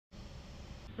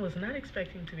was not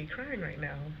expecting to be crying right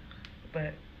now,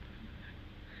 but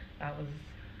I was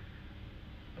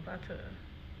about to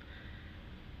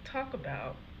talk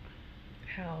about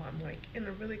how I'm like in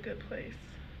a really good place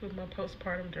with my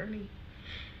postpartum journey.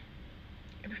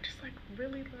 And I just like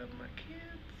really love my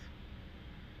kids.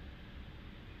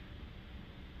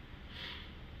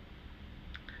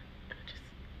 And it just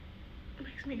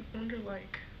makes me wonder,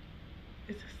 like,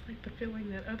 is this like the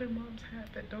feeling that other moms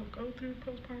have that don't go through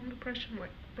postpartum depression, like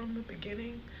from the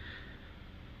beginning?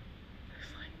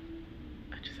 It's like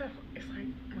I just have, it's like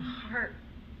my heart,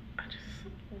 I just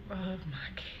love my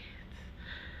kids.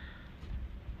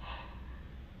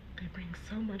 They bring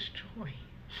so much joy.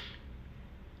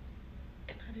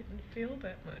 And I didn't feel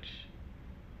that much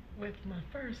with my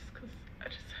first, because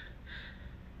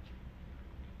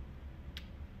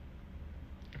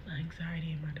my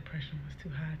anxiety and my depression was too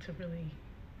high to really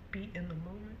be in the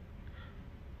moment.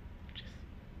 Just,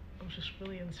 I was just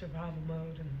really in survival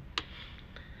mode, and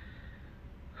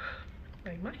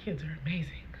like my kids are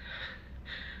amazing.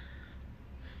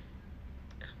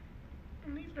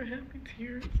 And these are happy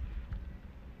tears.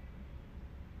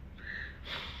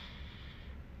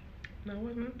 And I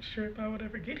wasn't sure if I would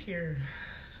ever get here.